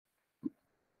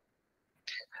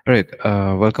All right,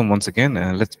 welcome once again.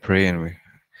 Let's pray.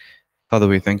 Father,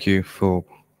 we thank you for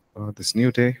this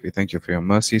new day. We thank you for your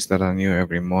mercies that are new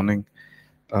every morning.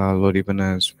 Lord, even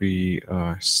as we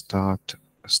start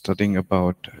studying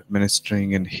about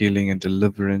ministering and healing and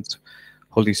deliverance,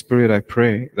 Holy Spirit, I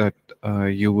pray that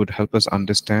you would help us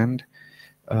understand,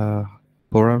 uh,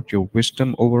 pour out your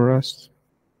wisdom over us,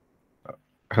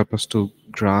 help us to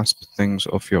grasp things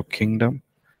of your kingdom.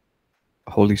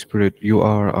 Holy Spirit, you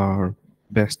are our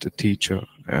best teacher.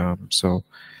 So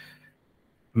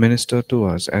minister to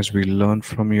us as we learn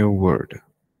from your word.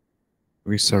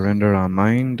 We surrender our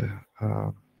mind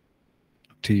uh,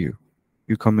 to you.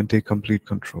 You come and take complete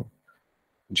control.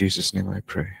 In Jesus' name I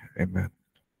pray. Amen.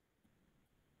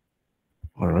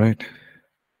 All right.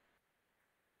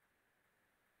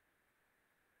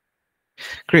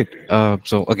 Great.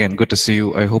 So again, good to see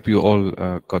you. I hope you all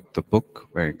got the book.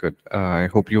 Very good. I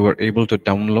hope you were able to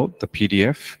download the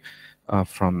PDF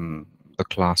from the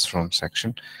classroom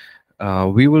section.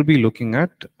 We will be looking at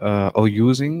or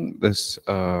using this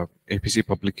APC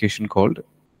publication called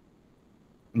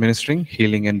Ministering,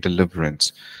 Healing, and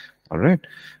Deliverance. All right.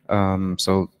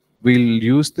 So we'll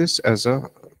use this as a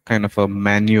kind of a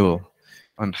manual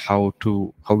on how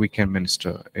we can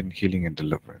minister in healing and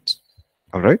deliverance.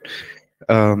 All right.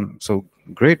 So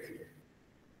great.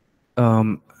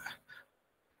 Um,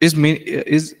 is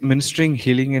ministering,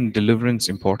 healing, and deliverance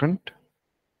important?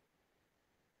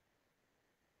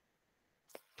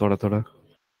 Thoda thoda.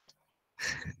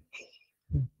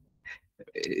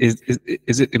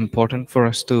 Is it important for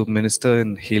us to minister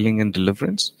in healing and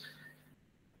deliverance?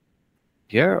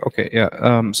 Yeah. Okay.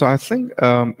 Yeah. So I think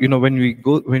when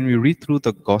we read through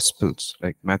the Gospels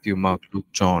like Matthew, Mark,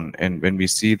 Luke, John, and when we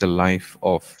see the life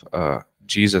of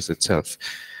Jesus itself,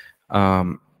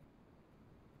 um,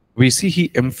 we see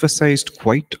he emphasized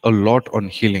quite a lot on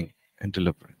healing and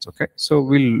deliverance. Okay. So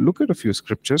we'll look at a few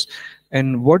scriptures,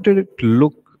 and what did it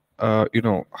look?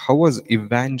 How was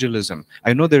evangelism?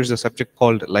 I know there's a subject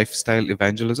called lifestyle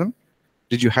evangelism.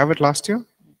 Did you have it last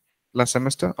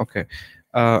semester? Okay.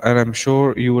 And I'm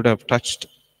sure you would have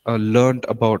learned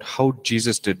about how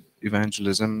Jesus did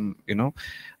evangelism,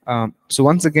 So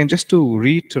once again, just to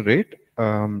reiterate,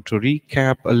 to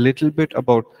recap a little bit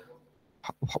about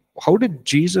how did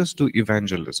Jesus do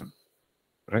evangelism,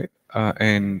 right?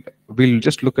 And we'll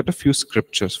just look at a few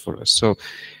scriptures for us. So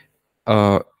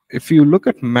if you look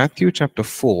at Matthew chapter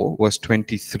 4, verse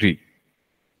 23,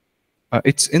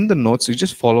 it's in the notes. You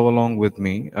just follow along with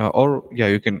me, or yeah,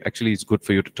 you can actually. It's good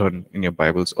for you to turn in your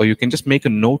Bibles, or you can just make a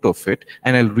note of it,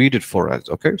 and I'll read it for us.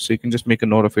 Okay, so you can just make a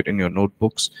note of it in your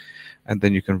notebooks, and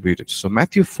then you can read it. So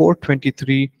Matthew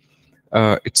 4:23,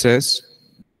 it says,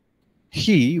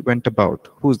 "He went about."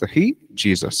 Who's the he?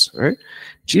 Jesus, right?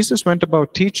 Jesus went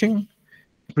about teaching,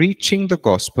 preaching the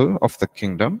gospel of the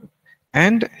kingdom,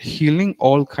 and healing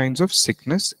all kinds of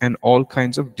sickness and all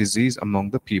kinds of disease among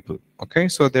the people. Okay,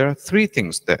 so there are three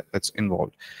things there that's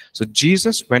involved. So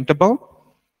Jesus went about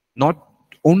not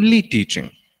only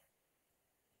teaching,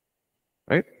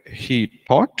 right? He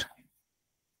taught.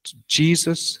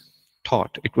 Jesus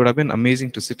taught. It would have been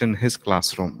amazing to sit in his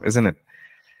classroom, isn't it?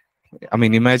 I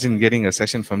mean, imagine getting a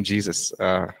session from Jesus.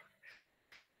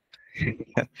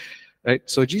 Right?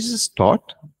 So Jesus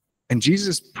taught and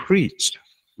Jesus preached.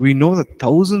 We know that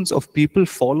thousands of people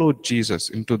followed Jesus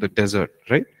into the desert,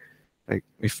 right? Like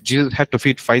if Jesus had to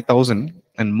feed 5,000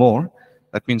 and more,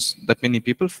 that means that many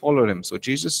people followed him. So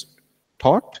Jesus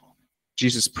taught,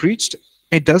 Jesus preached.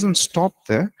 It doesn't stop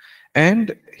there.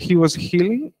 And he was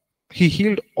healing. He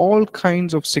healed all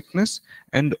kinds of sickness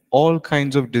and all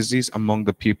kinds of disease among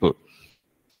the people.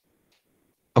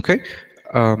 Okay,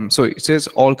 so it says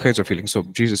all kinds of healing. So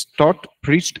Jesus taught,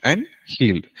 preached, and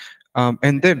healed.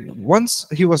 And then once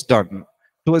he was done,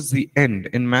 towards the end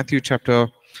in Matthew 10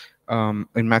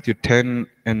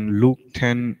 and Luke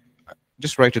 10,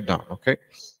 just write it down. Okay,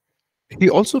 he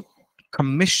also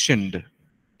commissioned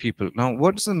people. Now,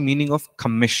 what is the meaning of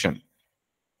commission?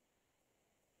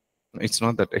 It's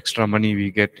not that extra money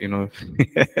we get,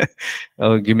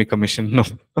 oh, give me commission. No.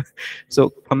 So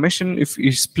commission, if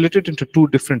you split it into two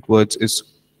different words, is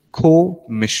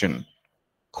co-mission.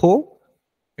 Co,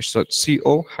 it's a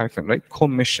CO hyphen, right?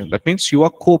 Co-mission. That means you are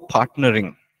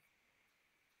co-partnering.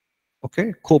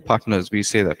 Okay, co-partners, we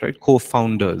say that, right?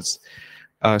 Co-founders.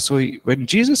 So when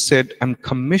Jesus said, I'm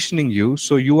commissioning you,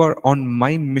 so you are on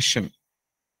my mission.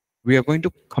 We are going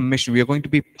to commission, we are going to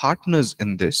be partners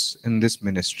in this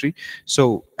ministry.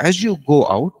 So as you go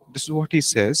out, this is what he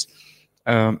says.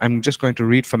 I'm just going to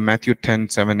read from Matthew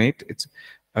 10:7-8.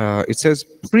 It says,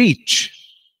 preach,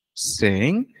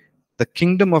 saying, the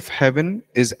kingdom of heaven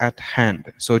is at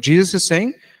hand. So Jesus is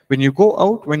saying, When you go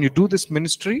out, when you do this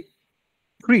ministry,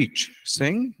 preach,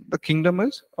 saying the kingdom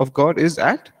of God is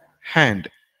at hand.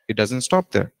 It doesn't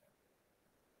stop there.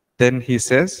 Then he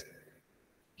says,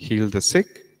 heal the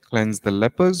sick, cleanse the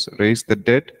lepers, raise the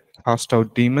dead, cast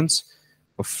out demons.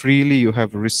 For freely you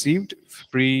have received,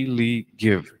 freely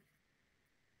give.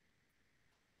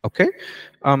 Okay?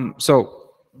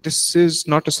 So this is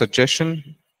not a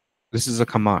suggestion, this is a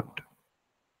command.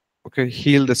 Okay?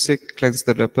 Heal the sick, cleanse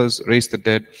the lepers, raise the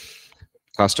dead,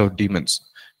 cast out demons.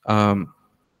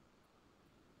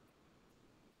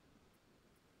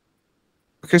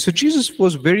 Okay, so Jesus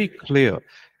was very clear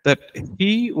that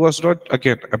he was not,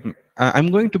 again, I'm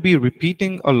going to be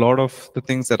repeating a lot of the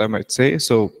things that I might say,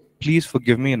 so please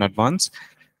forgive me in advance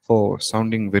for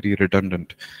sounding very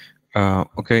redundant.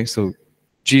 Okay, so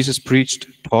Jesus preached,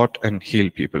 taught, and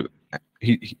healed people.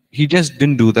 He just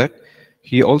didn't do that.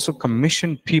 He also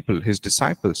commissioned people, his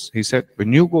disciples. He said,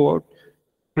 when you go out,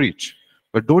 preach.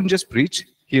 But don't just preach,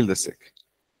 heal the sick.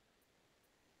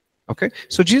 Okay,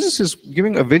 so Jesus is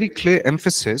giving a very clear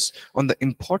emphasis on the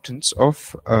importance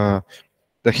of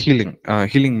the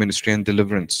healing ministry and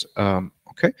deliverance.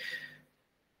 Okay,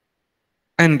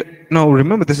 and now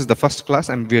remember, this is the first class,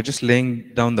 and we are just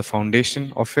laying down the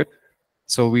foundation of it.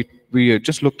 So we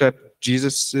just looked at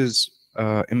Jesus's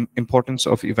importance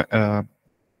of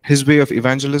his way of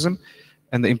evangelism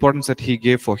and the importance that he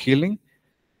gave for healing.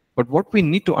 But what we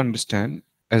need to understand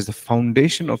as the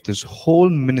foundation of this whole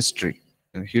ministry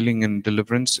and healing and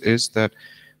deliverance is that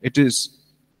it is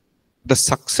the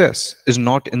success is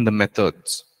not in the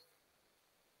methods.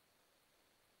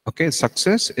 Okay,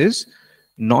 success is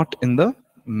not in the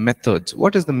methods.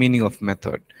 What is the meaning of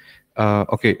method?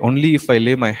 Okay, only if I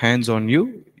lay my hands on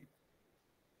you,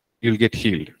 you'll get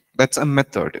healed. That's a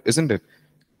method, isn't it?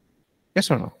 Yes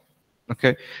or no?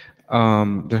 Okay.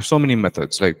 There's so many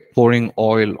methods, like pouring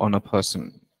oil on a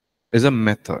person is a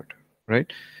method,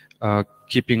 right?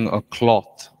 Keeping a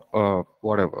cloth,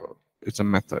 whatever, it's a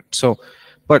method. So,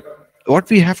 but what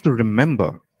we have to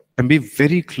remember and be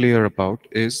very clear about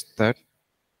is that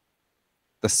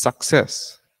the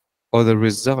success or the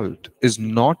result is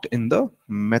not in the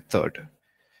method.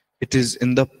 It is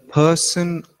in the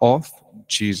person of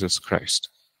Jesus Christ.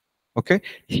 Okay?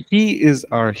 He is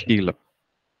our healer.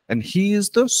 And he is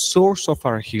the source of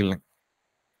our healing.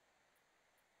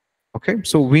 Okay?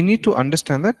 So we need to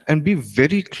understand that and be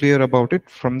very clear about it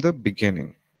from the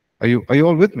beginning. Are you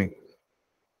all with me?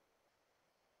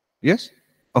 Yes?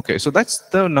 Okay, so that's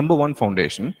the number one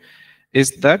foundation,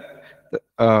 is that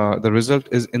the result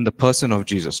is in the person of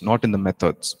Jesus, not in the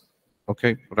methods.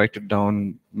 Okay, write it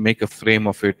down, make a frame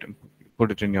of it,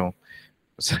 put it in your.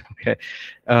 Okay,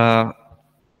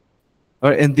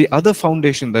 and the other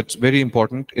foundation that's very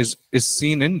important is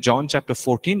seen in John chapter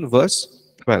 14,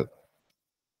 verse 12.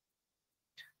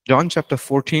 John chapter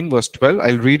 14, verse 12.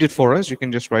 I'll read it for us. You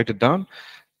can just write it down.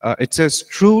 It says,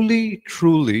 "Truly,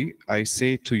 truly, I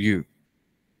say to you,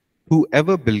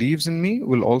 whoever believes in me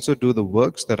will also do the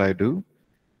works that I do,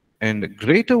 and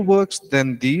greater works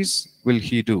than these will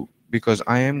he do, because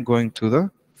I am going to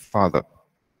the Father."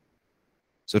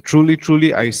 So truly,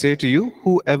 truly, I say to you,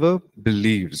 whoever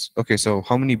believes. Okay, so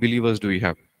how many believers do we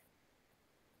have?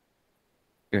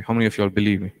 Okay, how many of you all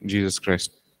believe in Jesus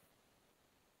Christ?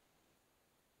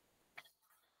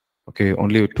 Okay,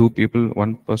 only 2 people,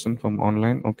 1 person from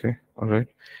online. Okay, all right.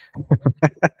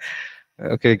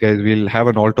 Okay, guys, we'll have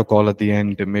an altar call at the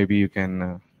end. Maybe you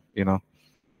can,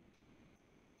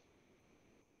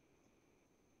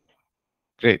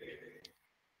 Great.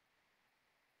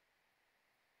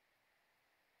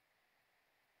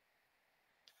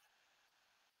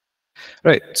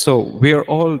 Right. So we are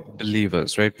all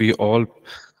believers, right? We all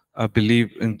believe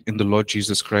in the Lord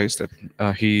Jesus Christ,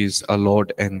 that he is our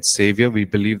Lord and Savior. We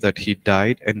believe that he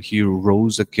died and he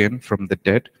rose again from the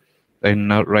dead. And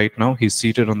now, right now, he's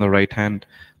seated on the right hand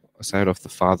side of the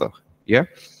Father. Yeah.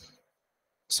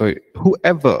 So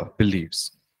whoever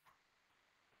believes,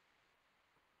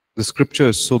 the scripture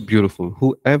is so beautiful.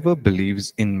 Whoever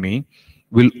believes in me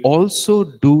will also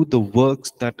do the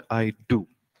works that I do.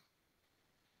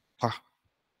 Ah.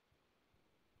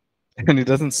 And it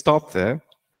doesn't stop there.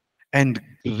 And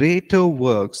greater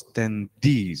works than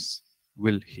these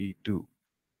will he do.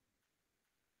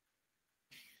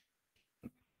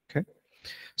 Okay.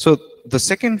 So the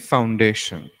second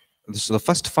foundation, so the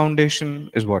first foundation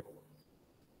is what?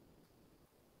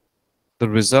 The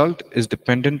result is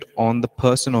dependent on the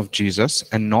person of Jesus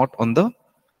and not on the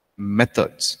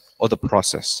methods or the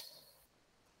process.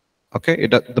 Okay,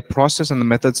 the process and the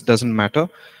methods doesn't matter.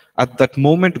 At that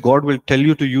moment, God will tell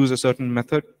you to use a certain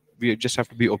method. We just have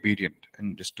to be obedient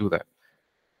and just do that.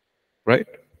 Right?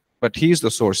 But he is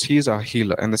the source. He is our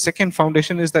healer. And the second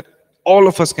foundation is that all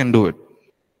of us can do it.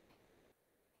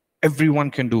 Everyone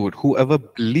can do it. Whoever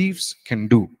believes can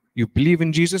do. You believe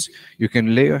in Jesus, you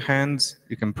can lay your hands,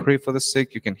 you can pray for the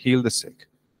sick, you can heal the sick.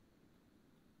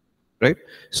 Right?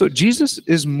 So Jesus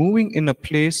is moving in a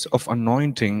place of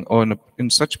anointing, or in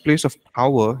such place of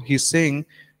power. He's saying,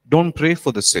 don't pray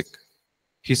for the sick.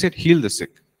 He said, heal the sick.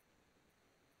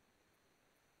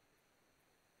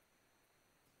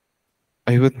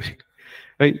 Are you with me?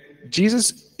 Right?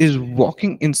 Jesus is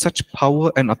walking in such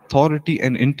power and authority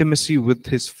and intimacy with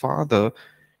his Father.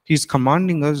 He's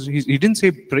commanding us. He didn't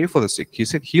say pray for the sick. He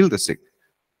said heal the sick.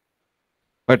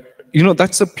 But,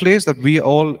 that's a place that we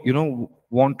all,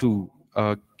 want to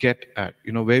get at,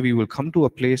 where we will come to a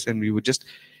place and we would just,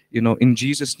 in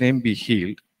Jesus' name be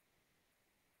healed.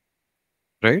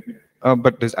 Right?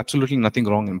 But there's absolutely nothing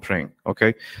wrong in praying.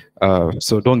 Okay,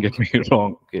 so don't get me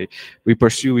wrong. Okay, we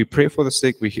pursue, we pray for the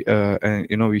sick,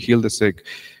 and we heal the sick.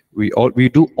 We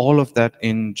do all of that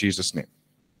in Jesus' name.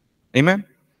 Amen.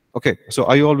 Okay, so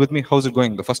are you all with me? How's it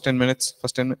going? The first 10 minutes,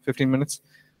 15 minutes?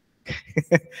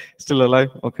 Still alive?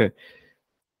 Okay.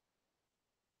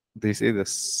 They say the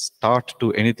start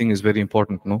to anything is very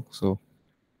important, no? So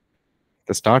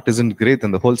the start isn't great,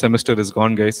 and the whole semester is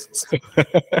gone, guys. So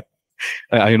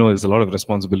I know there's a lot of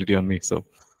responsibility on me. So,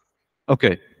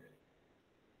 okay.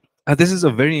 This is a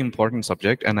very important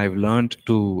subject, and I've learned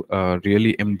to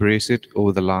really embrace it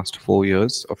over the last 4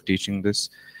 years of teaching this,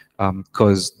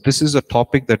 because this is a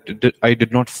topic that I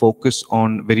did not focus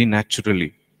on very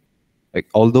naturally. Like,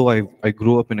 although I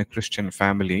grew up in a Christian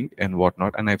family and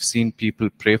whatnot, and I've seen people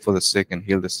pray for the sick and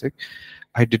heal the sick,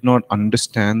 I did not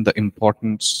understand the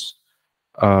importance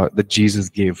that Jesus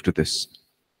gave to this.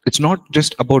 It's not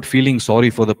just about feeling sorry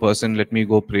for the person, let me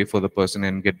go pray for the person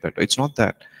and get better. It's not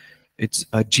that. It's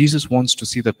Jesus wants to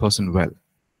see that person well.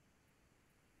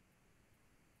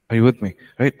 Are you with me?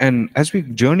 Right? And as we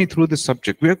journey through this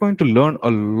subject, we are going to learn a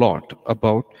lot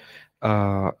about,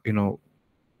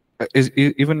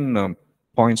 even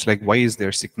points like, why is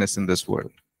there sickness in this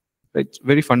world? Right?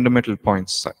 Very fundamental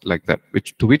points like that,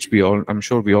 to which I'm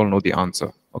sure we all know the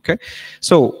answer. Okay,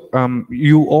 so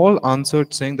you all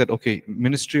answered saying that, okay,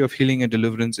 ministry of healing and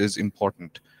deliverance is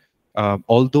important.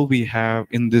 Although we have,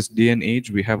 in this day and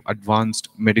age, we have advanced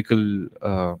medical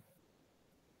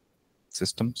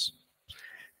systems,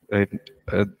 right?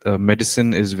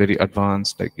 Medicine is very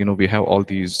advanced. Like, we have all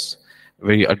these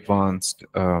very advanced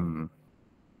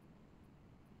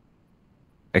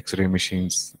X-ray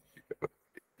machines,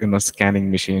 scanning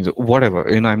machines,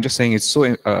 whatever. I'm just saying it's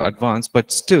so advanced,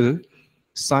 but still,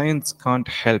 science can't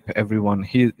help everyone.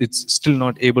 It's still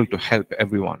not able to help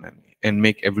everyone and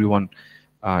make everyone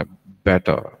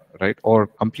better, right? Or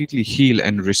completely heal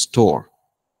and restore,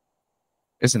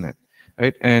 isn't it?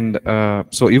 Right? And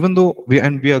so even though we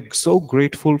are so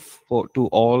grateful to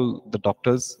all the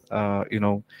doctors,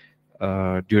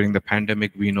 during the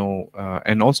pandemic, we know,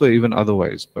 and also even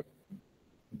otherwise, but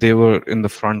they were in the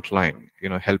front line,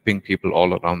 helping people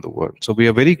all around the world. So we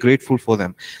are very grateful for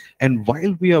them. And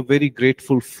while we are very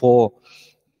grateful for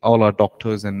all our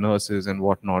doctors and nurses and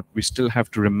whatnot, we still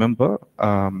have to remember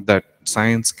that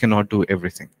science cannot do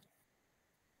everything,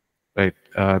 right?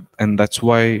 And that's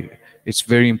why it's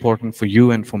very important for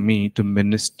you and for me to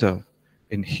minister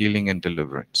in healing and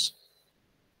deliverance.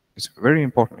 It's very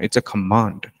important. It's a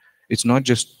command. It's not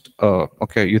just,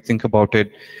 okay, you think about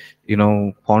it,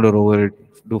 ponder over it,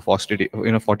 do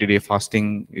 40-day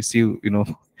fasting. You see,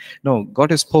 no,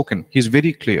 God has spoken. He's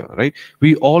very clear, right?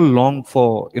 We all long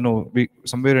for,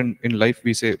 somewhere in life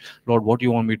we say, Lord, what do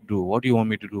you want me to do? What do you want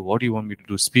me to do? What do you want me to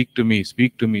do? Speak to me,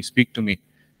 speak to me, speak to me.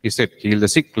 He said, heal the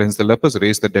sick, cleanse the lepers,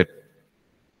 raise the dead.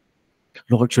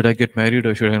 Lord, should I get married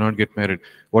or should I not get married?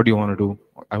 What do you want to do?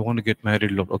 I want to get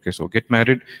married, Lord. Okay, so get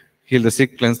married, heal the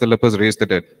sick, cleanse the lepers, raise the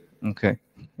dead. Okay.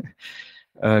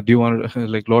 Do you want to,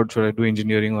 like, Lord, should I do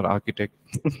engineering or architect?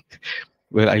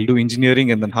 Well, I'll do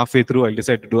engineering, and then halfway through, I'll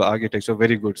decide to do architecture.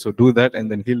 Very good. So do that,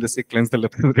 and then heal the sick, cleanse the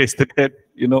lepers, raise the dead.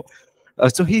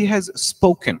 So he has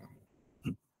spoken.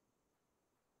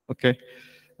 Okay.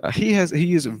 He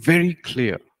is very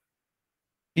clear.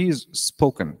 He is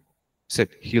spoken. Said,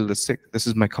 heal the sick. This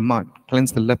is my command.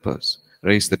 Cleanse the lepers,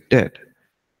 raise the dead.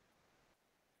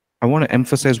 I want to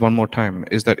emphasize one more time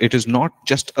is that it is not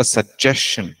just a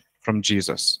suggestion from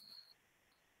Jesus.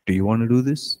 Do you want to do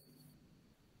this?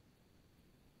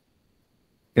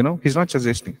 He's not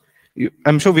suggesting.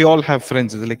 I'm sure we all have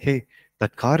friends. It's like, hey,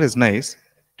 that car is nice.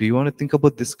 Do you want to think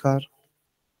about this car?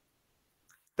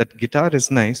 That guitar is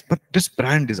nice, but this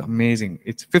brand is amazing.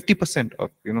 It's 50%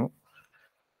 off,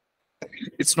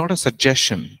 It's not a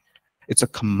suggestion. It's a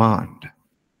command.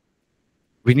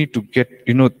 We need to get,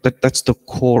 that's the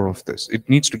core of this. It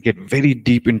needs to get very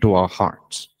deep into our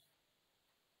hearts.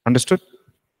 Understood?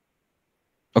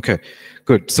 Okay,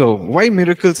 good. So why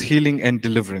miracles, healing, and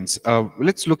deliverance?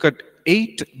 Let's look at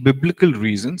 8 biblical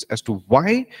reasons as to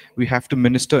why we have to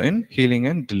minister in healing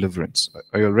and deliverance.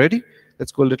 Are you ready?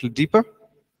 Let's go a little deeper.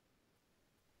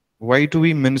 Why do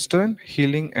we minister in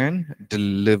healing and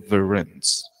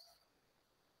deliverance?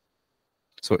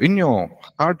 So in your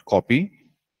hard copy,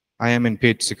 I am in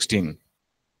page 16.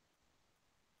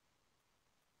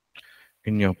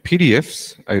 In your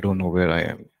PDFs, I don't know where I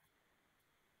am.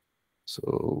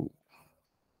 So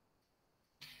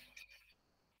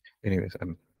anyways,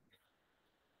 I'm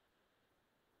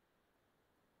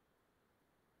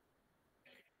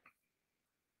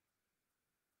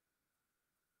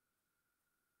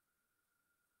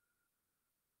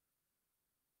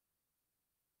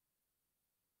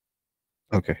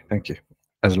okay. Thank you.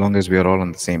 As long as we are all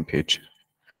on the same page.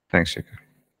 Thanks, Shekhar.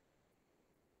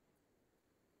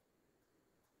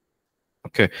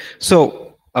 Okay,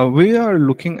 so we are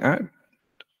looking at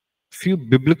few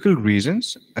biblical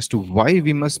reasons as to why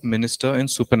we must minister in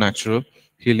supernatural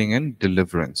healing and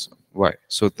deliverance. Why?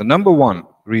 So the number one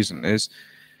reason is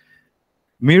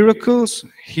miracles,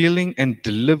 healing, and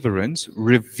deliverance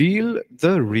reveal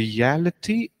the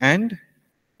reality and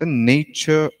the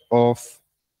nature of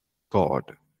God.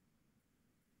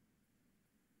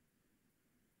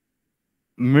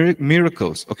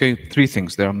 Miracles, okay, 3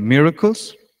 things. There are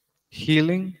miracles,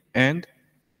 healing, and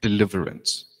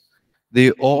deliverance. They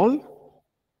all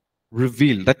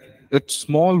reveal. That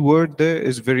small word there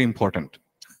is very important.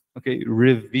 Okay,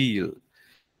 reveal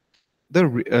the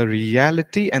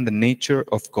reality and the nature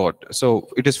of God. So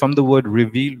it is from the word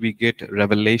reveal we get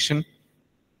revelation.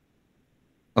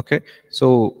 Okay,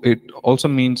 so it also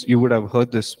means, you would have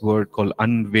heard this word called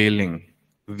unveiling.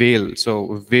 Veil.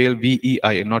 So veil,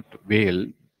 VEI, not veil,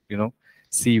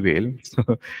 sea whale.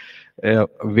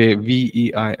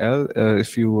 VEIL.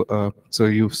 If you so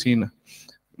you've seen,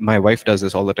 my wife does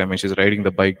this all the time when she's riding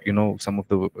the bike. Some of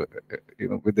the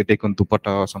when they take on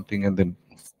dupatta or something and then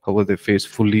cover their face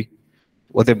fully.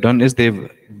 What they've done is they've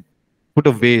put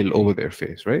a veil over their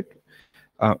face, right?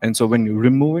 And so when you're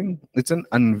removing, it's an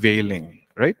unveiling,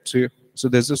 right? So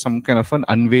there's some kind of an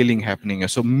unveiling happening here.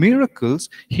 So miracles,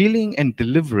 healing, and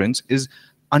deliverance is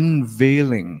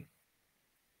unveiling,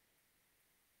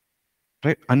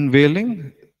 right?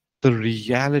 Unveiling the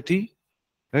reality,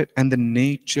 right, and the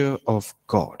nature of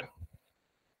God.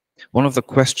 One of the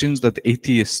questions that the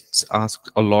atheists ask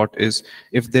a lot is,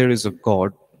 if there is a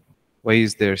God, why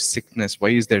is there sickness?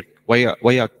 Why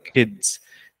are kids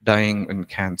dying in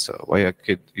cancer? Why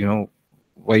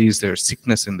is there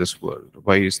sickness in this world?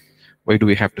 Why do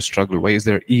we have to struggle? Why is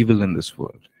there evil in this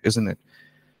world? Isn't it?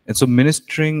 And so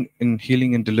ministering in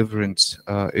healing and deliverance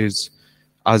is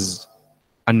us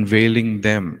unveiling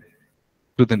them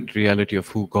to the reality of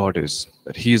who God is,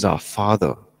 that He is our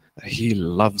Father, that He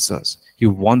loves us, He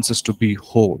wants us to be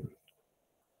whole.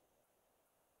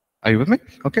 Are you with me?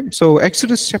 Okay, so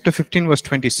Exodus chapter 15, verse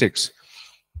 26.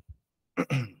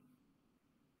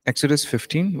 Exodus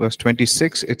 15, verse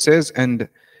 26, it says, and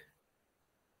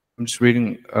I'm just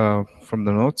reading from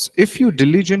the notes. If you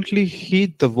diligently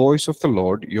heed the voice of the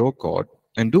Lord your God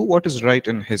and do what is right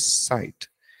in His sight,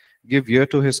 give ear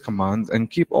to His commands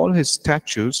and keep all His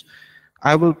statutes,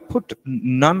 I will put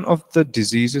none of the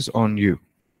diseases on you,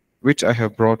 which I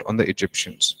have brought on the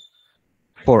Egyptians.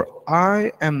 For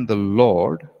I am the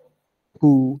Lord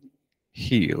who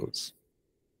heals.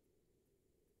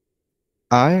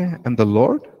 I am the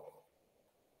Lord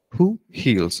who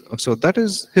heals. So that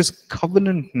is His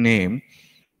covenant name,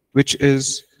 which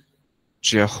is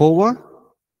Jehovah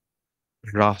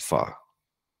Rapha.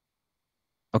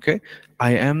 Okay,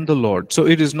 I am the Lord. So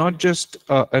it is not just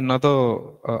another,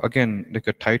 again, like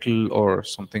a title or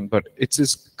something, but it's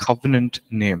His covenant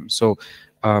name. So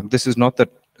this is not the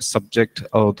subject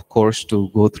of the course to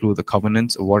go through the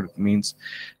covenants or what it means.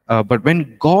 But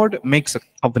when God makes a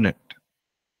covenant,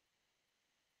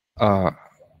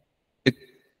 it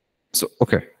so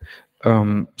okay.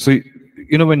 So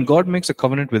when God makes a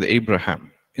covenant with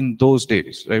Abraham in those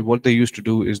days, right? What they used to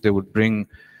do is they would bring.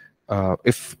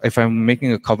 If I'm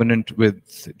making a covenant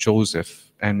with Joseph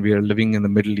and we are living in the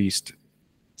Middle East,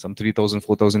 some 3,000,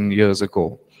 4,000 years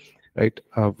ago, right?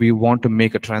 We want to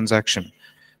make a transaction,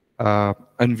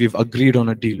 and we've agreed on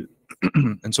a deal.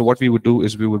 And so what we would do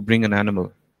is we would bring an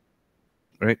animal,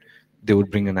 right? They would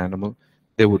bring an animal.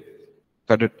 They would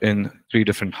cut it in 3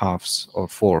 different halves or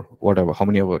 4, whatever, how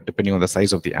many ever, depending on the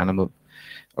size of the animal.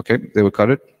 Okay, they would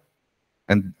cut it,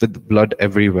 and with the blood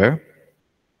everywhere.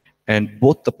 And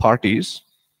both the parties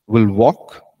will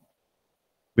walk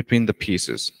between the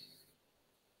pieces.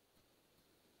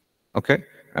 Okay?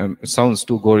 It sounds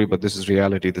too gory, but this is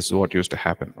reality. This is what used to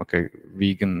happen. Okay?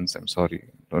 Vegans, I'm sorry.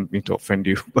 Don't mean to offend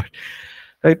you, but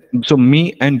right. So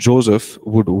me and Joseph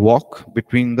would walk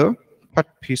between the cut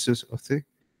pieces of the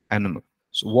animal.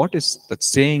 So what is that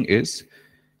saying is,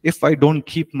 if I don't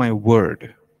keep my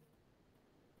word,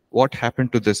 what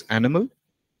happened to this animal?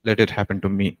 Let it happen to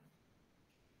me.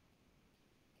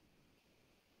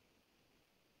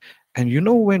 And you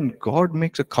know, when God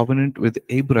makes a covenant with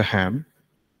Abraham,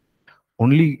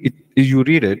 only you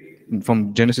read it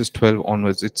from Genesis 12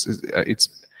 onwards. It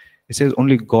says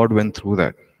only God went through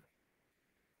that.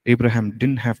 Abraham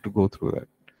didn't have to go through that.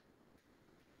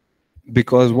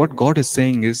 Because what God is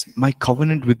saying is, my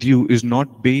covenant with you is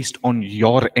not based on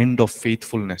your end of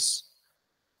faithfulness.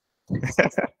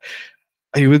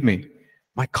 Are you with me?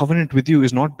 My covenant with you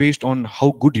is not based on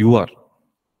how good you are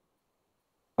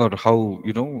or how,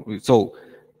 So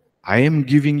I am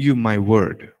giving you my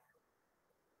word.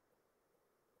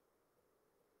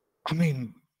 I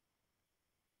mean,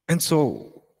 and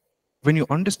so when you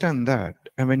understand that,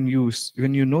 and when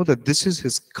you know that this is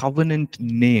his covenant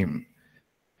name,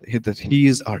 that he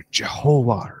is our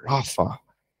Jehovah Rapha,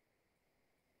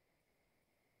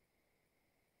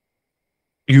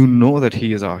 you know that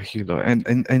he is our healer.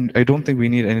 And I don't think we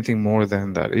need anything more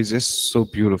than that. It's just so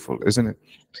beautiful, isn't it?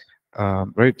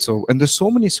 Right. So, and there's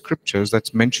so many scriptures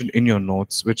that's mentioned in your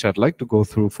notes, which I'd like to go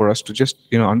through for us to just,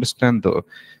 understand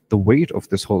the weight of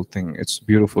this whole thing. It's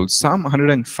beautiful. Psalm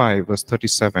 105, verse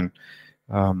 37.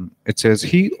 It says,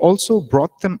 he also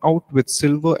brought them out with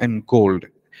silver and gold,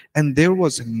 and there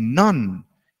was none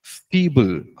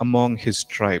feeble among his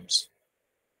tribes.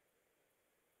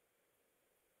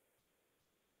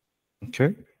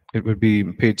 Okay. It would be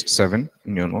page 7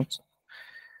 in your notes,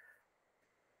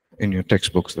 in your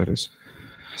textbooks, that is.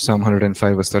 Psalm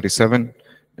 105, verse 37.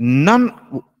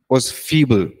 None was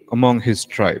feeble among his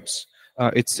tribes.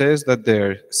 It says that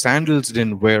their sandals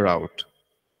didn't wear out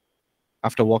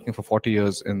after walking for 40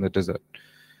 years in the desert.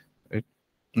 Right?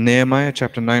 Nehemiah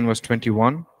chapter 9, verse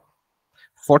 21.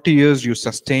 40 years you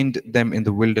sustained them in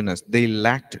the wilderness. They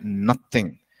lacked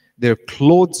nothing. Their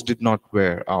clothes did not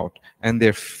wear out, and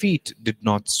their feet did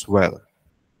not swell.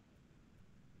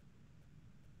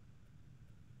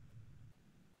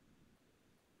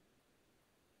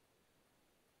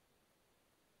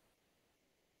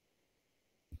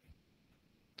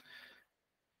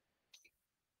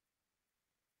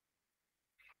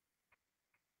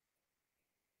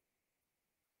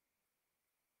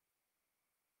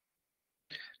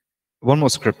 One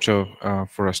more scripture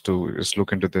for us to just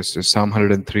look into this is Psalm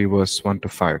 103, verse 1 to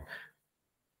 5.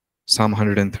 Psalm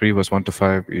 103, verse 1 to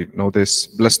 5. You know this.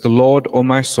 Bless the Lord, O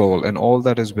my soul, and all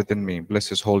that is within me. Bless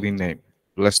his holy name.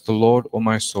 Bless the Lord, O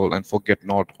my soul, and forget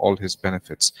not all his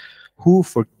benefits. Who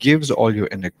forgives all your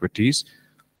iniquities,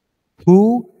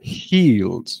 who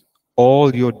heals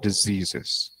all your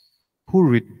diseases, who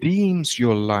redeems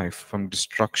your life from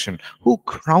destruction, who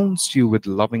crowns you with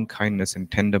loving kindness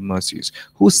and tender mercies,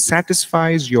 who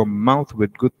satisfies your mouth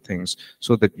with good things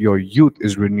so that your youth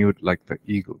is renewed like the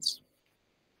eagles.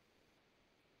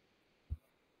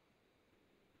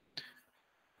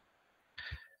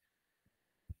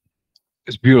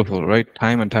 It's beautiful, right?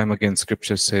 Time and time again,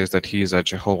 scripture says that he is our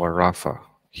Jehovah Rapha.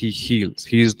 He heals.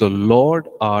 He is the Lord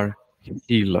our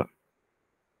healer.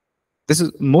 This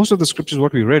is most of the scriptures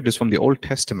what we read is from the Old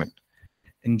Testament.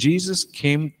 And Jesus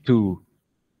came to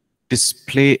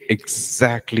display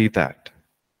exactly that.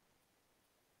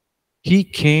 He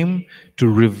came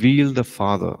to reveal the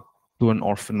Father to an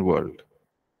orphan world.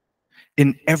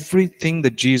 In everything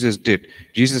that Jesus did,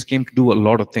 Jesus came to do a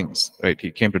lot of things, right?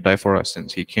 He came to die for our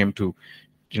sins. He came to,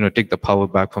 take the power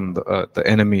back from the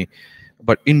enemy.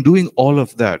 But in doing all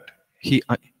of that,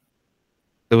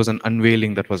 there was an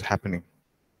unveiling that was happening.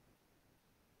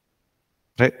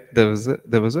 Right? There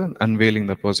was an unveiling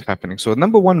that was happening. So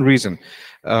number one reason.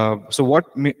 So what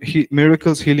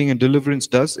miracles, healing, and deliverance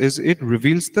does is it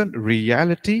reveals the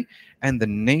reality and the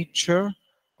nature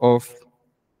of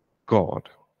God,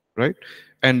 right?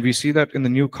 And we see that in the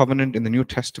New Covenant, in the New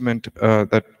Testament,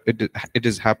 that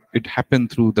it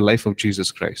happened through the life of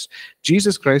Jesus Christ.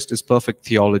 Jesus Christ is perfect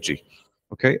theology,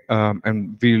 okay?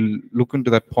 And we'll look into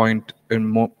that point in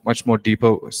much more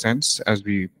deeper sense as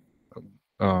we,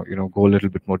 go a little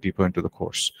bit more deeper into the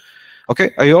course.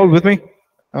 Okay, are you all with me?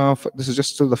 This is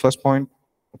just still the first point,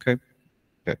 okay?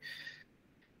 Okay.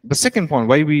 The second point,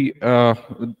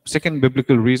 the second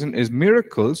biblical reason is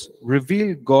miracles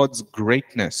reveal God's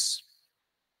greatness.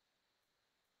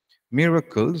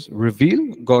 Miracles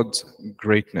reveal God's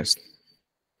greatness.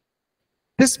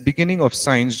 This beginning of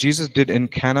signs Jesus did in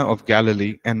Cana of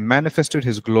Galilee and manifested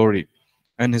his glory,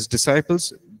 and his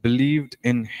disciples believed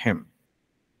in him.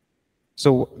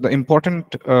 So the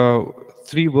important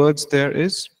three words there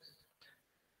is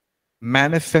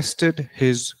manifested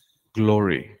his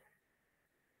glory.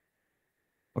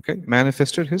 Okay,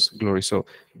 manifested his glory. So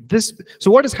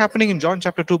what is happening in John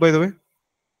chapter 2, by the way?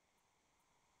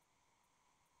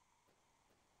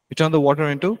 You turn the water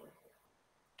into,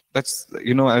 that's,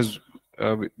 as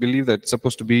we believe that it's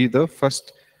supposed to be the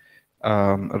first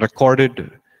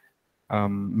recorded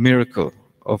miracle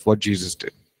of what Jesus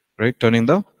did, right? Turning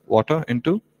the water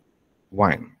into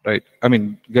wine, right? I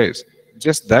mean, guys,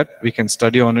 just that we can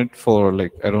study on it for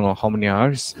like, I don't know how many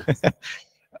hours.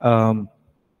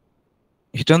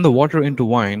 He turned the water into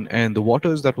wine, and the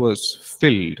waters that was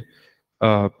filled,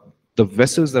 uh, the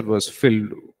vessels that was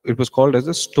filled, it was called as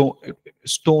a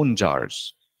stone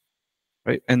jars,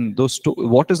 right? And those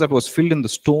waters that was filled in the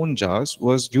stone jars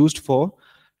was used for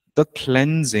the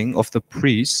cleansing of the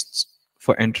priests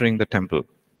for entering the temple.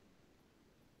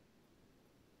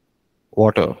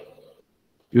 Water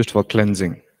used for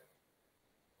cleansing,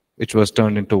 which was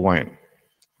turned into wine,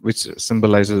 which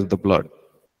symbolizes the blood.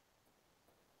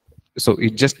 So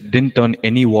it just didn't turn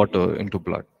any water into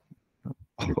blood.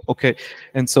 Okay,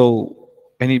 and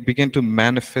he began to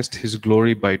manifest his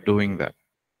glory by doing that.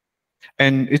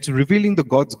 And it's revealing the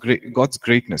God's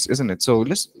greatness, isn't it? So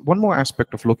one more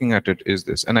aspect of looking at it is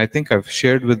this, and I think I've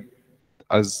shared with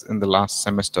us in the last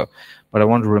semester, but I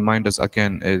want to remind us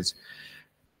again, is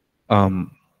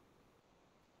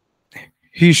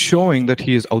he's showing that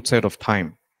he is outside of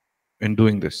time in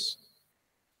doing this.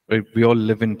 Right? We all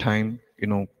live in time,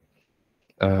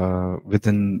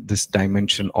 within this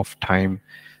dimension of time.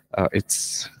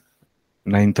 It's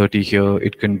 9:30 here,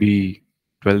 it can be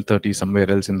 12:30 somewhere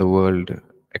else in the world,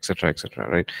 etc., etc.,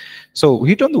 right? So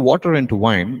he turned the water into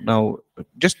wine. Now,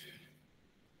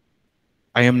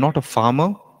 I am not a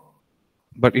farmer,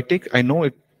 but I know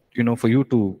it, for you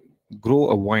to grow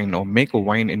a wine or make a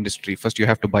wine industry, first you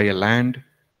have to buy a land,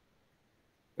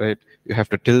 right? You have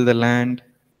to till the land,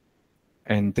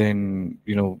 and then,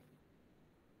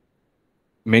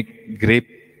 make grape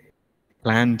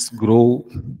plants grow,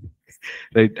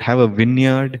 right? Have a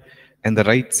vineyard, and the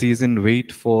right season,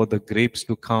 wait for the grapes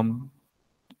to come,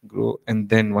 grow, and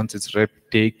then once it's ripe,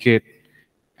 take it,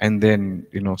 and then,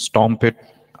 stomp it.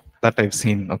 That I've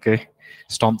seen, okay?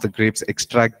 Stomp the grapes,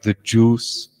 extract the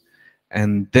juice,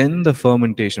 and then the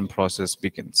fermentation process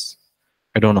begins.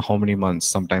 I don't know how many months,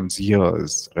 sometimes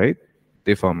years, right?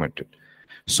 They ferment it.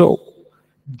 So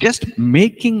just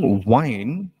making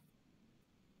wine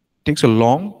takes a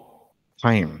long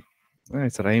time.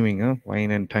 It's rhyming, huh?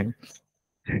 Wine and time.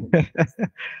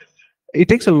 It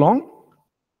takes a long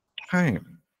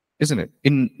time, isn't it?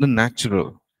 In the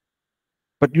natural.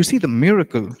 But you see the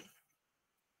miracle,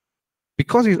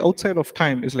 because he's outside of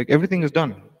time, is like everything is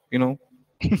done,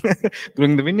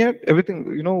 Growing the vineyard,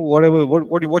 everything, whatever,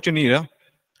 what you need, huh?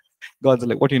 God's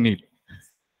like, what do you need?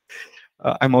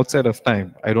 I'm outside of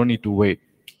time. I don't need to wait.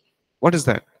 What is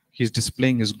that? He's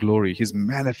displaying his glory. He's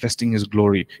manifesting his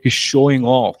glory. He's showing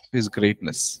off his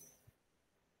greatness.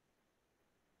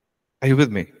 Are you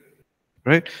with me?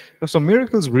 Right? So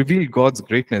miracles reveal God's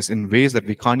greatness in ways that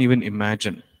we can't even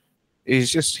imagine.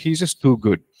 He's just too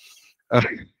good. All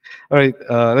right,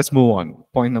 let's move on.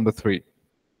 Point number 3.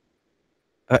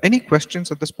 Any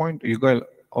questions at this point? You guys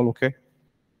all okay?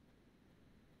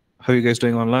 How are you guys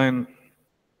doing online?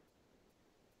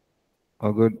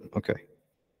 All good? Okay.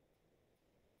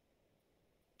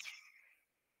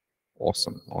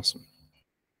 Awesome, awesome.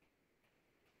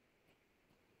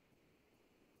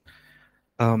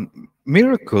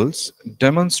 Miracles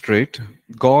demonstrate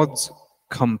God's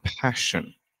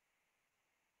compassion.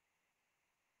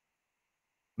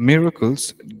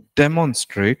 Miracles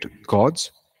demonstrate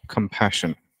God's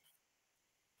compassion.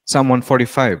 Psalm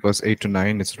 145, verse 8 to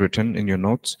 9, it's written in your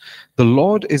notes. The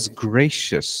Lord is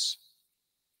gracious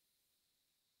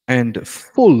and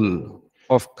full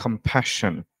of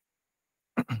compassion,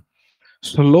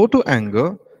 slow to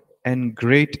anger and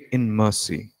great in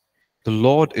mercy. The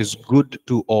Lord is good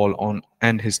to all,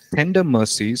 and his tender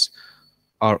mercies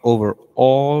are over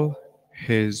all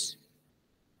his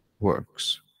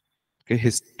works. Okay,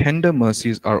 his tender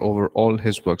mercies are over all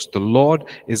his works. The Lord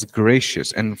is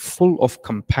gracious and full of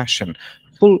compassion,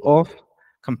 full of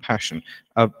compassion.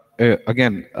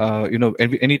 Again,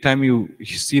 anytime you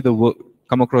see the word,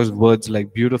 come across words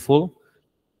like beautiful,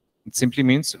 it simply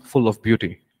means full of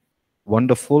beauty.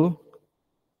 Wonderful,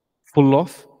 full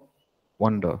of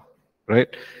wonder,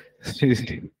 right?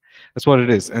 That's what it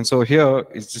is. And so here,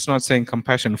 it's just not saying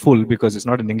compassion full because it's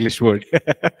not an English word.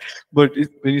 But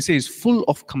when you say it's full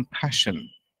of compassion,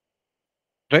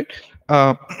 right?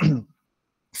 Uh,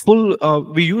 full,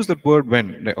 we use that word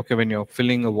when, like, okay, when you're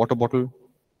filling a water bottle,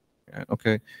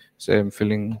 okay, say I'm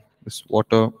filling this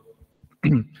water.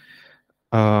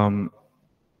 um,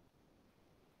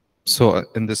 so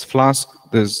in this flask,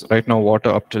 there's right now water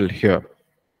up till here,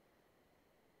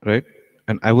 right?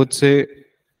 And I would say,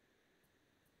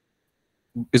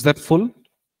 is that full?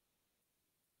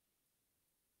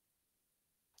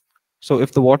 So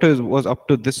if the water was up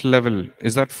to this level,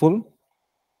 is that full?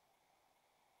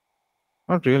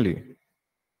 Not really.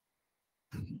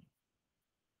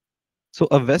 So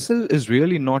a vessel is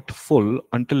really not full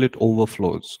until it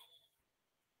overflows.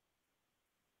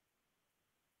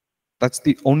 That's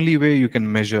the only way you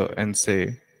can measure and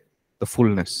say the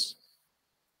fullness.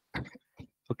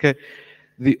 Okay?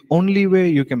 The only way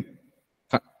you can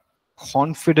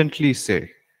confidently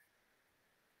say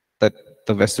that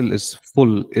the vessel is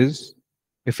full is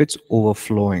if it's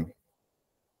overflowing.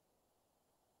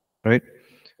 Right?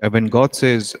 When God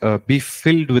says, be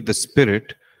filled with the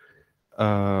Spirit,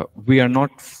 we are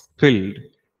not filled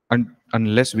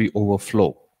unless we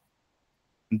overflow.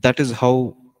 That is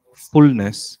how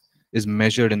fullness is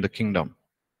measured in the kingdom.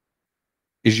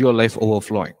 Is your life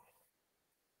overflowing?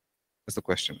 That's the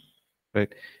question,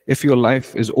 right? If your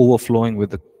life is overflowing with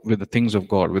the things of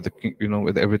God, with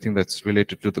with everything that's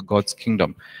related to the God's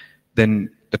kingdom,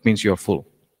 then that means you're full.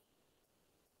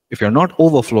 If you're not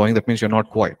overflowing, that means you're not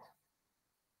quiet.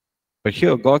 But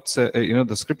here, God says,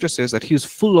 the scripture says that He is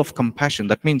full of compassion.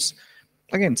 That means,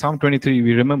 again, Psalm 23,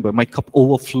 we remember, my cup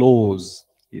overflows,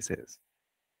 He says.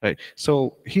 Right?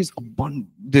 So He's abundant.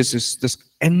 This is this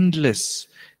endless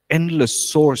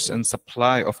source and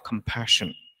supply of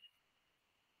compassion.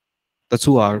 That's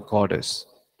who our God is.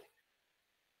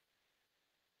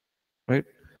 Right?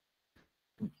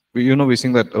 We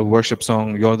sing that worship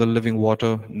song, You're the living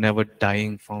water, never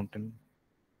dying fountain.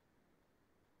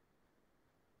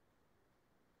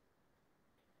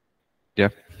 Yeah.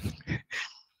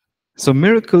 So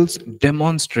miracles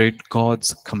demonstrate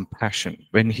God's compassion.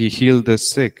 When He healed the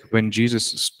sick, when Jesus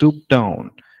stooped down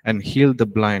and healed the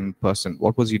blind person,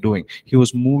 what was He doing? He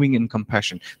was moving in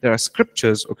compassion. There are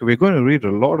scriptures, okay, we're going to read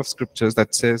a lot of scriptures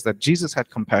that says that Jesus had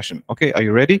compassion. Okay, are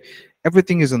you ready?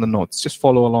 Everything is in the notes. Just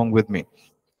follow along with me.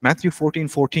 Matthew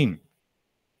 14:14.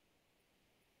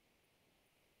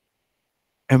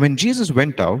 And when Jesus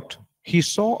went out, He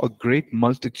saw a great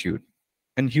multitude,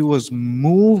 and He was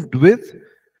moved with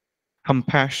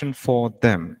compassion for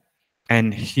them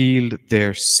and healed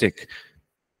their sick.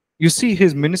 You see,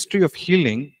 His ministry of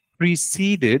healing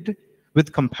preceded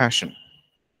with compassion.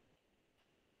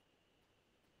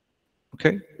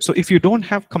 Okay? So if you don't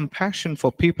have compassion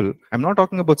for people, I'm not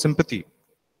talking about sympathy.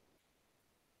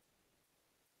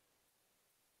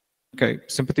 Okay,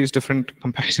 sympathy is different,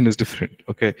 compassion is different.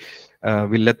 Okay,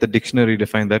 we'll let the dictionary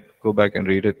define that. Go back and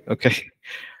read it. Okay,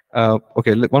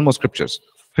 okay. One more scriptures.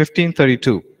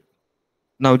 15:32.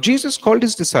 Now Jesus called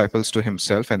His disciples to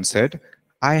Himself and said,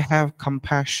 I have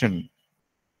compassion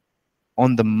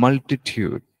on the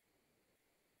multitude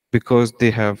because they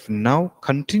have now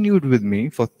continued with me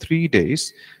for 3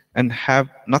 days and have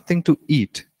nothing to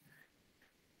eat.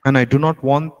 And I do not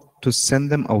want to send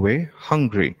them away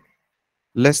hungry,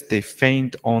 lest they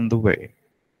faint on the way.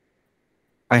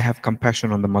 I have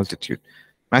compassion on the multitude.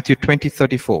 Matthew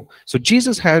 20:34. So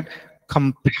Jesus had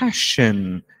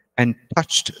compassion and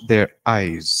touched their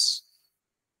eyes.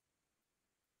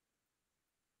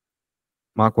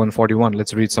 Mark 1:41.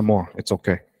 Let's read some more. It's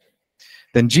okay.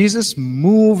 Then Jesus,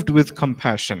 moved with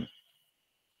compassion,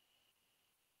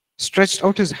 stretched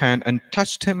out His hand and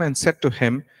touched him and said to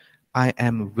him, I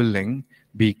am willing,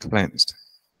 be cleansed.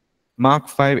 Mark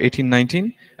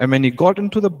 5:18-19. And when he got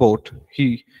into the boat,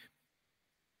 he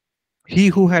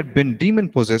who had been demon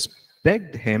possessed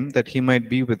begged Him that he might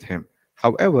be with him.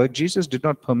 However, Jesus did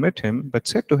not permit him, but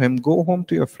said to him, go home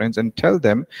to your friends and tell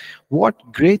them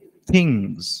what great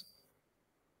things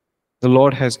the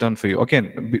Lord has done for you.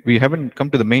 Again, we haven't come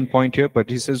to the main point here, but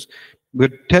He says,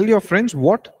 but tell your friends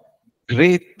what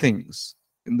great things.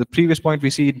 In the previous point, we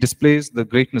see it displays the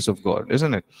greatness of God,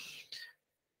 isn't it?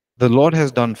 The Lord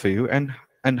has done for you,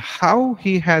 and how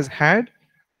He has had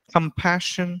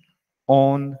compassion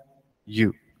on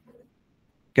you.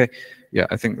 Okay, yeah,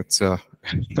 I think that's so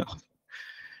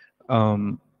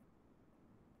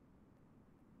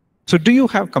do you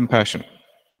have compassion?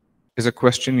 Is a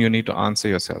question you need to answer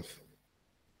yourself.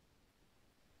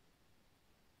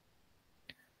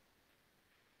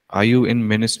 Are you in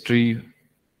ministry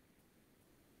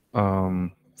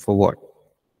for what?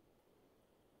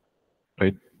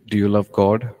 right? Do you love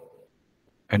God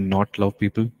and not love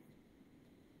people?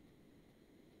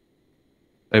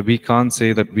 We can't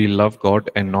say that we love God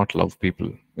and not love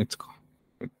people. It's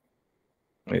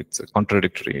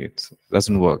contradictory. It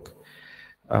doesn't work.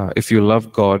 If you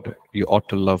love God, you ought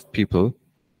to love people,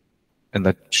 and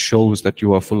that shows that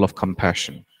you are full of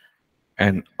compassion.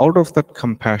 And out of that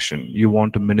compassion, you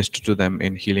want to minister to them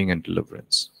in healing and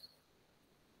deliverance.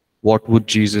 What would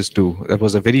Jesus do? That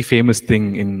was a very famous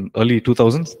thing in early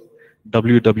 2000s,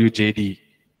 WWJD.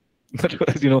 That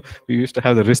was, we used to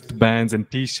have the wristbands and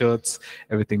T-shirts,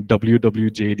 everything,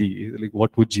 WWJD. Like,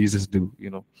 what would Jesus do?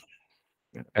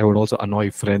 I would also annoy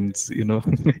friends,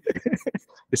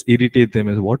 just irritate them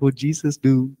as, what would Jesus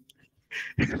do?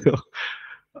 So,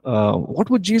 what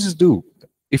would Jesus do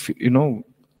if,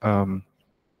 um,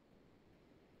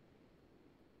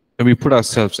 and we put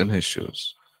ourselves in his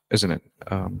shoes, isn't it?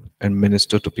 And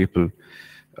minister to people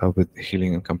with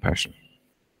healing and compassion.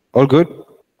 All good?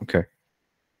 Okay.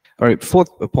 All right. Fourth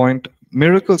point,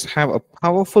 miracles have a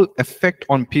powerful effect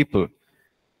on people,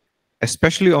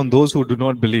 especially on those who do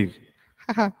not believe.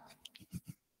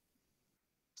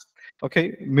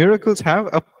 Okay. Miracles have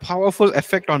a powerful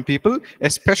effect on people,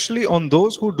 especially on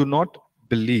those who do not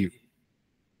believe.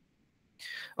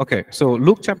 Okay. So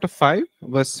Luke chapter 5,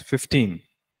 verse 15.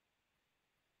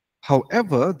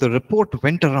 However, the report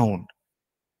went around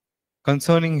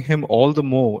concerning him all the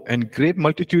more, and great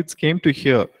multitudes came to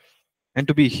hear and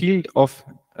to be healed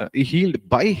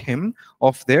by him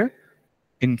of their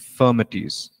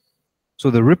infirmities.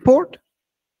 So the report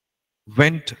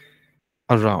went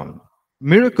around.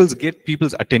 Miracles get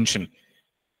people's attention.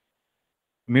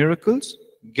 Miracles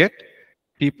get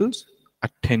people's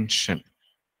attention.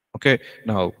 Okay,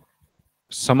 now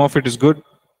some of it is good,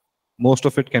 most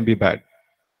of it can be bad.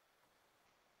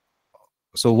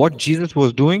 So what Jesus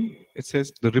was doing, it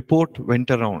says the report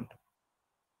went around.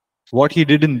 What he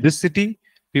did in this city,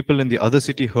 people in the other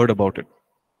city heard about it.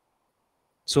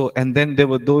 So, and then there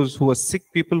were those who were sick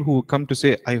people who would come to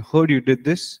say, I heard you did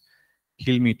this,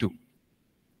 heal me too.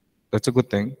 That's a good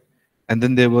thing. And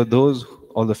then there were those,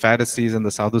 all the Pharisees and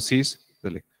the Sadducees,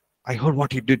 they're like, I heard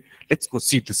what he did, let's go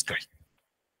see this guy.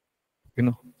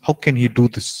 How can he do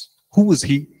this? Who is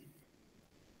he?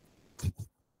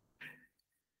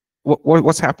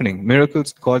 What's happening?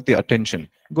 Miracles got the attention.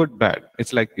 Good, bad.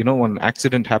 It's like, when an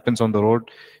accident happens on the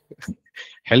road,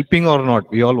 helping or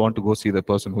not, we all want to go see the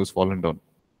person who's fallen down.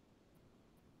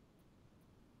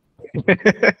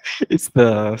 It's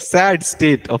the sad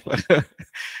state of,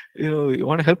 you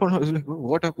want to help or not? It's like,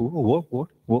 what happened?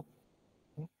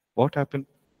 What happened?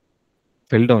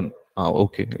 Fell down.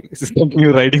 Okay. This is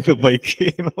you riding the bike,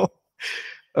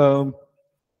 Um,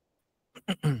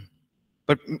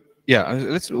 but yeah,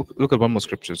 let's look at one more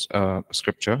scripture.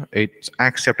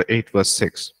 Acts chapter 8, verse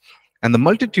 6. And the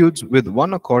multitudes with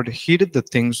one accord heeded the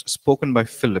things spoken by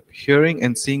Philip, hearing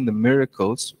and seeing the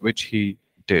miracles which he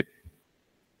did.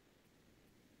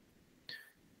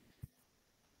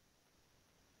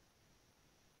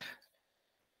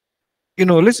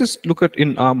 Let's just look at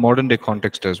in our modern day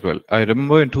context as well. I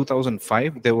remember in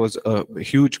 2005, there was a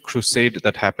huge crusade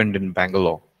that happened in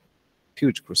Bangalore.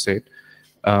 Huge crusade,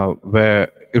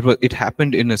 where it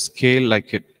happened in a scale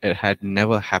like it had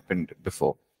never happened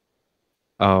before.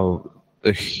 A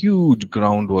huge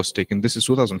ground was taken. This is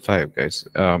 2005, guys.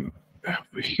 A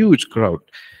huge crowd.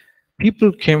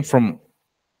 People came from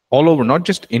all over, not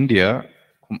just India,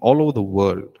 from all over the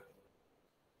world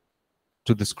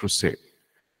to this crusade,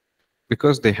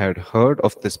 because they had heard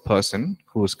of this person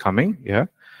who was coming,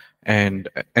 and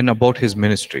about his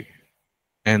ministry.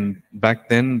 And back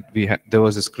then there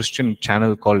was this Christian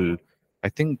channel called, I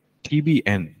think,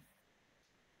 TBN,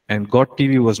 and God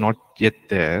TV was not yet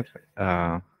there.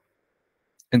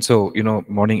 And so,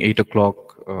 morning 8 o'clock,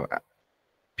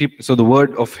 so the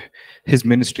word of his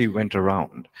ministry went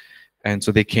around, and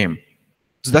so they came.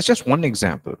 So that's just one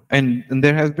example. And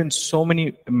there has been so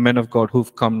many men of God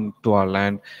who've come to our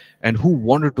land and who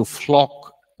wanted to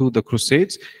flock to the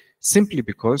crusades simply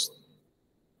because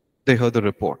they heard the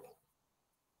report.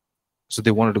 So they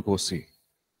wanted to go see.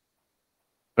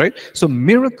 Right? So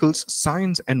miracles,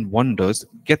 signs, and wonders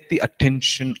get the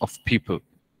attention of people.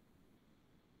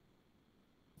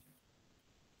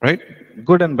 Right?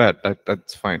 Good and bad.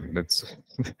 That's fine. That's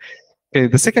okay.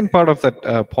 The second part of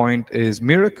that point is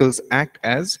miracles act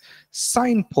as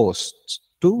signposts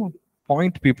to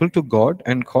point people to God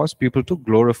and cause people to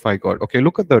glorify God. Okay,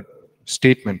 look at the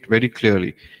statement very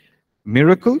clearly.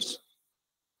 Miracles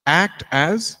act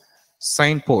as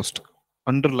signpost.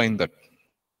 Underline that.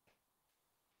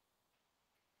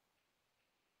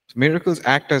 Miracles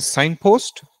act as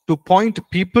signpost to point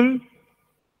people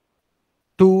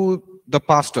to the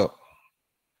pastor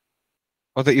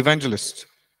or the evangelist?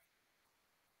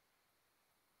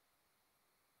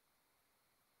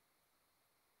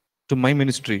 To my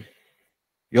ministry,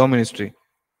 your ministry.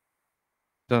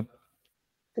 Done.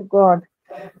 To God.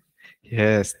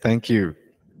 Yes, thank you.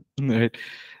 Right.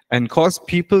 And cause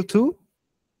people to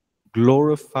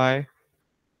glorify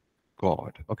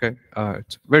God. Okay,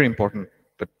 it's very important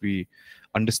that we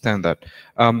understand that.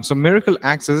 So miracle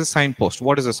acts as a signpost.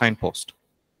 What is a signpost?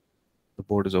 The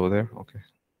board is over there. Okay,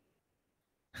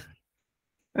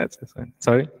 that's a sign.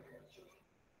 Sorry,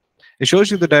 it shows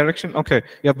you the direction. Okay,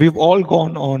 yeah, we've all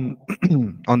gone on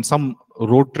on some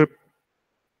road trip.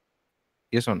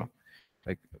 Yes or no?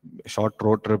 Like short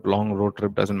road trip, long road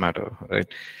trip, doesn't matter, right?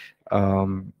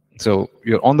 So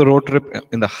you're on the road trip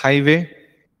in the highway.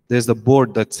 There's the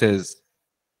board that says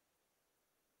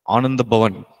Anand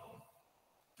Bhavan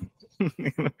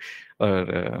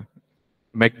or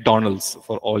McDonald's,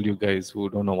 for all you guys who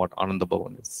don't know what Anand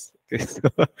Bhavan is. Okay, so,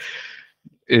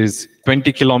 is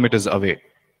 20 kilometers away.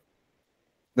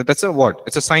 That's a what?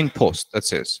 It's a signpost that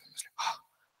says, "Ah,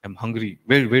 I'm hungry.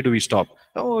 Where do we stop?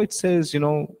 Oh, it says,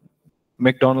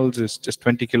 McDonald's is just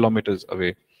 20 kilometers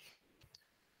away.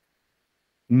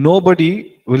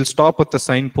 Nobody will stop at the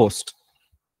signpost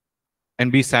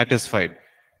and be satisfied.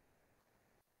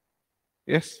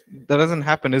 Yes, that doesn't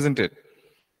happen, isn't it?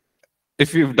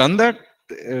 If you've done that,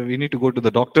 we need to go to the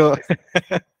doctor.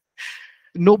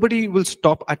 Nobody will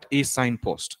stop at a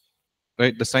signpost,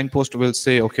 right? The signpost will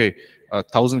say, okay,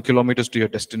 1,000 kilometers to your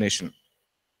destination.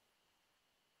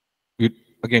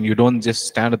 Again, you don't just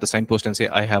stand at the signpost and say,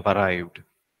 I have arrived.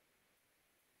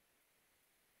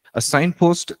 A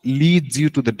signpost leads you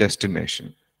to the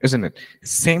destination, isn't it?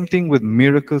 Same thing with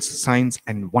miracles, signs,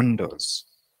 and wonders.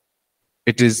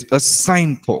 It is a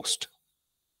signpost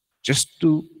just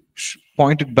to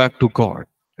point it back to God.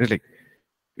 It's like,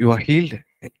 you are healed.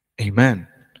 Amen.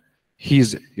 He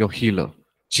is your healer.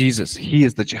 Jesus, He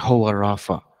is the Jehovah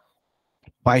Rapha.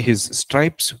 By His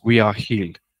stripes, we are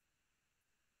healed.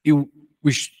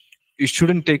 It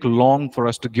shouldn't take long for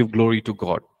us to give glory to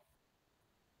God.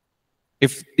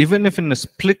 Even if in a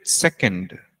split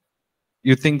second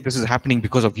you think this is happening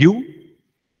because of you,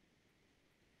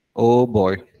 oh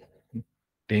boy,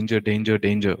 danger, danger,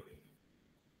 danger.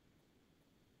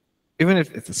 Even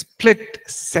if it's a split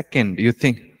second, you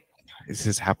think this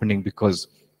is happening because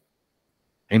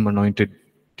I'm anointed,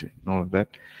 and all of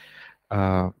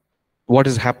that. What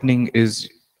is happening is,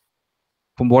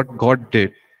 from what God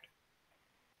did,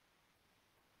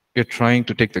 you're trying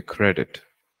to take the credit,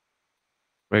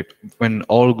 right? When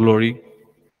all glory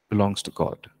belongs to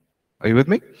God. Are you with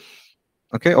me?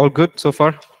 Okay, all good so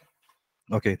far?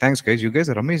 Okay, thanks, guys. You guys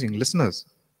are amazing listeners.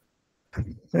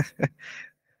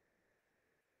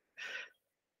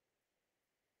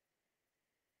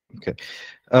 Okay.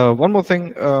 One more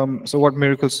thing. So what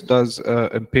miracles does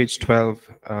in page 12,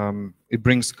 it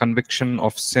brings conviction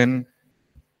of sin.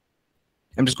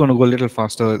 I'm just going to go a little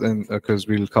faster because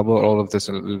we'll cover all of this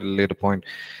at a little later point.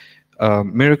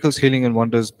 Miracles, healing, and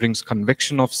wonders brings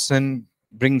conviction of sin,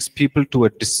 brings people to a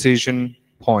decision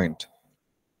point.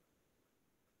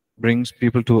 Brings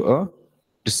people to a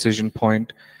decision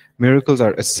point. Miracles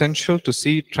are essential to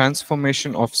see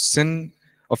transformation of sin,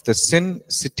 of the sin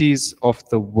cities of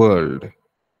the world.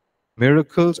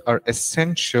 Miracles are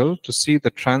essential to see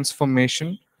the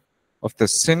transformation of the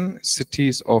sin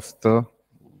cities of the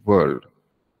world.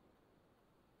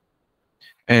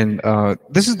 And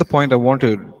this is the point I want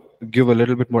to give a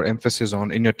little bit more emphasis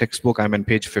on. In your textbook, I'm on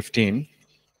page 15,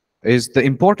 is the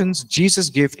importance Jesus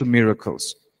gave to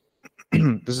miracles.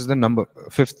 This is the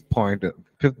fifth point,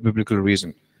 fifth biblical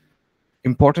reason.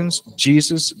 Importance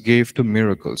Jesus gave to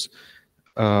miracles.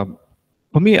 For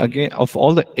me, again, of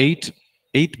all the eight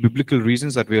biblical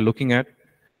reasons that we are looking at,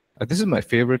 this is my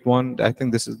favorite one. I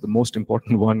think this is the most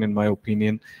important one, in my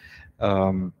opinion.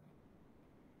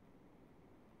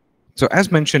 So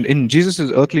as mentioned, in Jesus'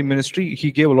 earthly ministry,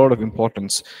 He gave a lot of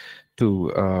importance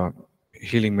to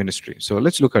healing ministry. So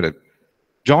let's look at it.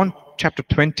 John chapter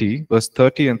 20, verse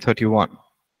 30 and 31.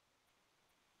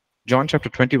 John chapter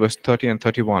 20, verse 30 and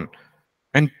 31.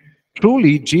 And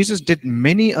truly, Jesus did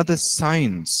many other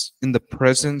signs in the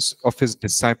presence of His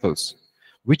disciples,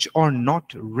 which are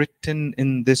not written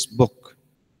in this book.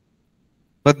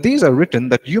 But these are written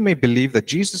that you may believe that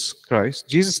Jesus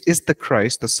is the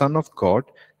Christ, the Son of God,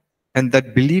 and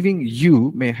that believing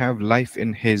you may have life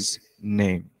in His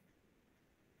name.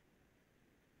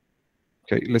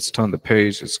 Okay, let's turn the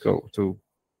page. Let's go to...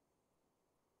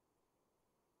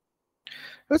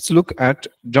 Let's look at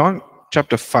John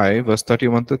chapter 5, verse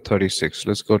 31 to 36.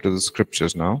 Let's go to the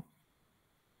scriptures now.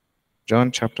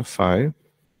 John chapter 5.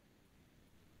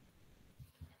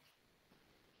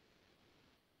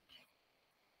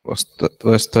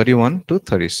 verse 31 to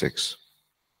 36.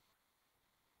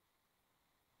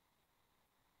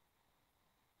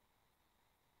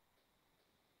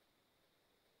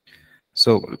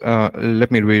 So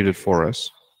let me read it for us.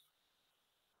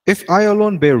 If I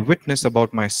alone bear witness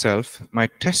about myself, my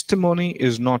testimony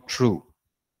is not true.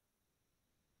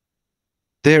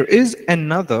 There is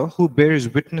another who bears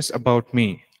witness about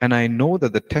me, and I know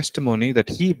that the testimony that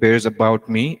he bears about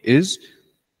me is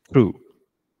true.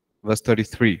 Verse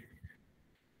 33.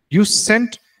 You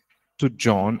sent to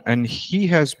John, and he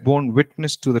has borne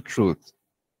witness to the truth.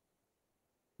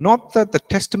 Not that the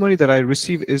testimony that I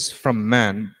receive is from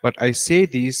man, but I say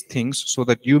these things so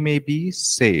that you may be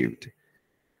saved.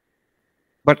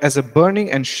 But as a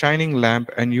burning and shining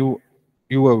lamp, and you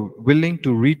are willing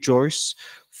to rejoice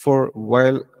for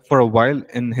a while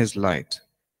in his light.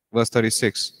 Verse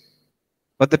 36.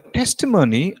 But the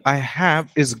testimony I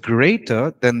have is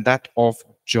greater than that of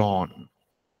John.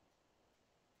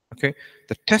 Okay,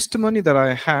 the testimony that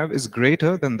I have is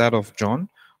greater than that of John,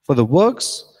 for the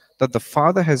works that the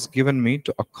Father has given me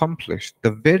to accomplish,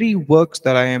 the very works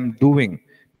that I am doing,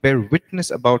 bear witness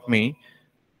about me.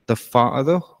 The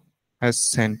Father has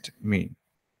sent me.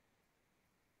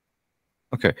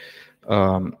 Okay,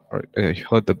 all right, I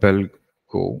heard the bell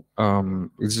go.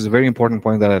 This is a very important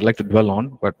point that I'd like to dwell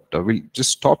on, but we'll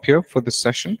just stop here for this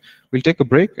session. We'll take a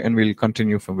break and we'll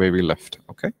continue from where we left.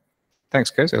 Okay,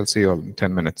 thanks, guys. I'll see you all in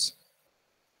 10 minutes.